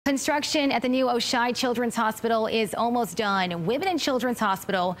Construction at the new Oishei Children's Hospital is almost done. Women and Children's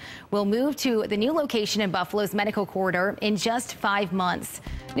Hospital will move to the new location in Buffalo's medical corridor in just 5 months.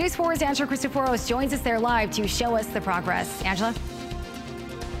 News 4's Angela Cristoforos joins us there live to show us the progress. Angela?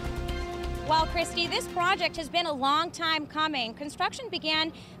 Well, Christy, this project has been a long time coming. Construction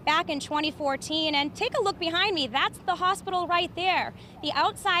began back in 2014, and take a look behind me. That's the hospital right there. The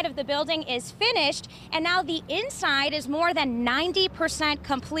outside of the building is finished, and now the inside is more than 90%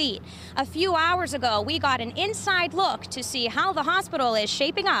 complete. A few hours ago, we got an inside look to see how the hospital is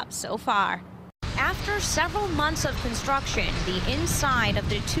shaping up so far. After several months of construction, the inside of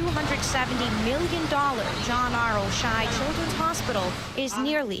the $270 million John R. Oishei Children's Hospital is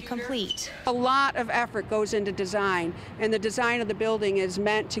nearly complete. A lot of effort goes into design, and the design of the building is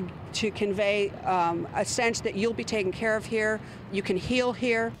meant to convey a sense that you'll be taken care of here, you can heal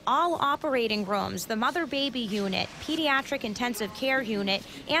here. All operating rooms, the mother-baby unit, pediatric intensive care unit,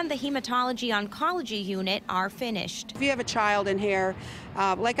 and the hematology-oncology unit are finished. If you have a child in here,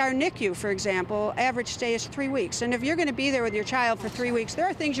 like our NICU, for example, average stay is 3 weeks. And if you're going to be there with your child for 3 weeks, there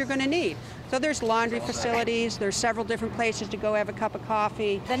are things you're going to need. So there's laundry facilities, there's several different places to go have a cup of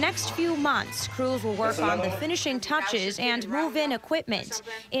coffee. The next few months, crews will work on the finishing touches and move in equipment.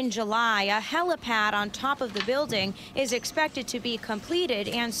 In July, a helipad on top of the building is expected to be completed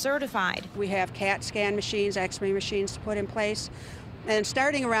and certified. We have CAT scan machines, X-ray machines to put in place. And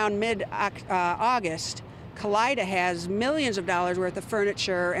starting around mid-August, Kaleida has millions of dollars worth of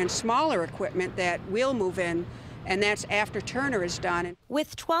furniture and smaller equipment that we'll move in, and that's after Turner is done.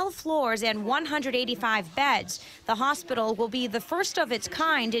 With 12 floors and 185 beds, the hospital will be the first of its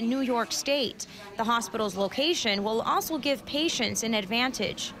kind in New York State. The hospital's location will also give patients an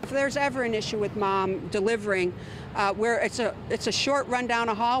advantage. If there's ever an issue with mom delivering, where it's a short run down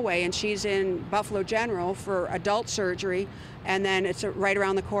a hallway and she's in Buffalo General for adult surgery, and then it's right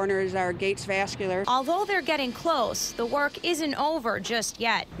around the corner is our Gates Vascular. Although they're getting close, the work isn't over just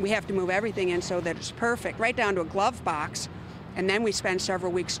yet. We have to move everything in so that it's perfect, right down to a glove box, and then we spend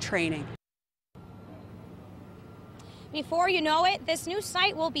several weeks training. Before you know it, this new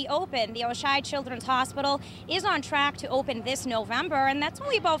site will be open. The Oishei Children's Hospital is on track to open this November, and that's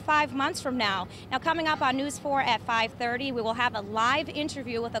only about 5 months from now. Now, coming up on News 4 at 5:30, we will have a live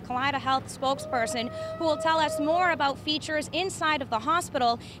interview with a Kaleida Health spokesperson who will tell us more about features inside of the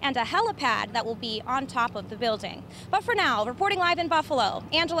hospital and a helipad that will be on top of the building. But for now, reporting live in Buffalo,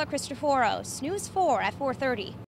 Angela Cristoforos, News 4 at 4:30.